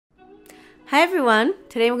Hi everyone!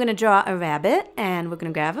 Today we're going to draw a rabbit and we're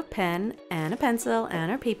going to grab a pen and a pencil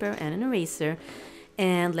and our paper and an eraser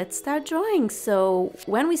and let's start drawing. So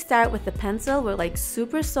when we start with the pencil, we're like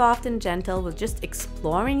super soft and gentle. We're just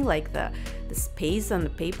exploring like the space on the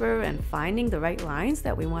paper and finding the right lines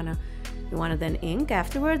that we want to then ink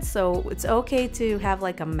afterwards. So it's okay to have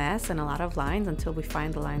like a mess and a lot of lines until we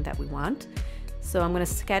find the line that we want. So I'm going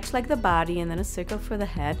to sketch like the body and then a circle for the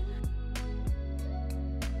head.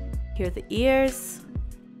 Here are the ears,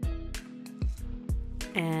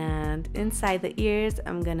 and inside the ears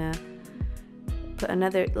I'm gonna put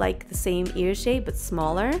another like the same ear shape but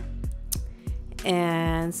smaller.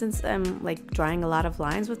 And since I'm like drawing a lot of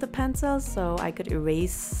lines with the pencil, so I could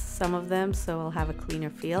erase some of them so I'll have a cleaner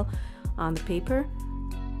feel on the paper.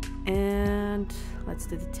 And let's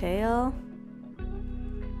do the tail,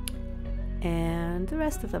 and the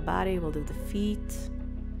rest of the body. We'll do the feet,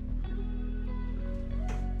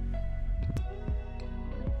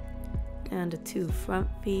 and the two front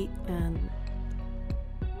feet, and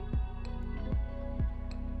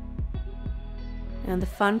the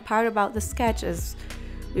fun part about the sketch is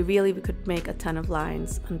we could make a ton of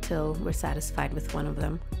lines until we're satisfied with one of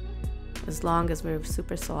them, as long as we're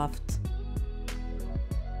super soft.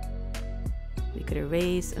 We could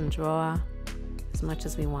erase and draw as much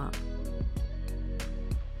as we want.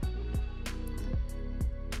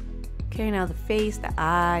 Okay, now the face, the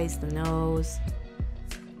eyes, the nose,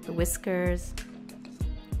 the whiskers.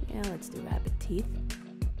 Yeah, let's do rabbit teeth.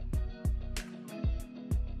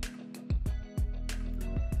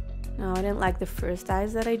 Now I didn't like the first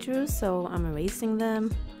eyes that I drew, so I'm erasing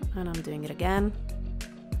them and I'm doing it again.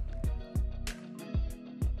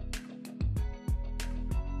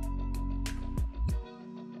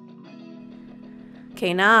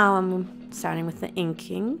 Okay, now I'm starting with the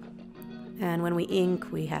inking, and when we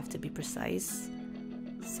ink we have to be precise.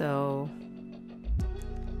 So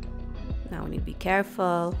now we need to be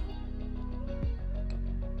careful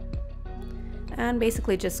and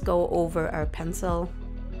basically just go over our pencil.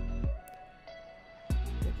 We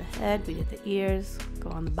did the head, we did the ears, go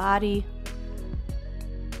on the body,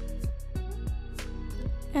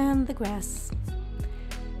 and the grass.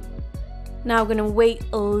 Now we're gonna wait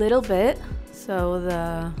a little bit so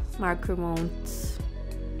the marker won't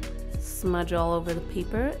smudge all over the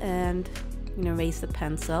paper, and I'm gonna erase the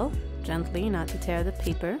pencil gently, not to tear the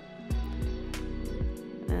paper.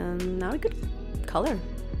 And now we could color.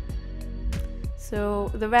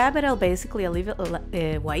 So the rabbit, I'll leave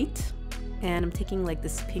it white, and I'm taking like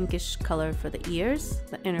this pinkish color for the ears,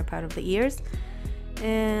 the inner part of the ears,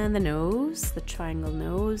 and the nose, the triangle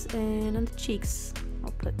nose, and on the cheeks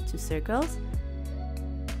I'll put two circles.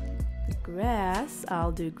 The grass,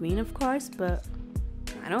 I'll do green of course, but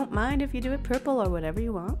I don't mind if you do it purple or whatever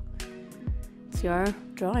you want. It's your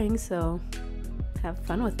drawing, so have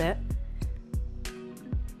fun with it.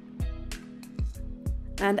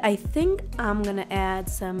 And I think I'm gonna add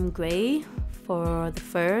some gray for the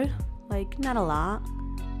fur, like not a lot,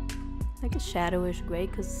 like a shadowish gray,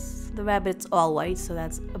 because the rabbit's all white, so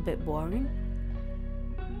that's a bit boring.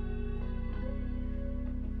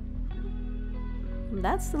 And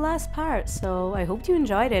that's the last part, so I hope you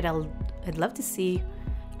enjoyed it. I'd love to see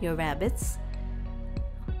your rabbits,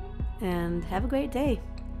 and have a great day.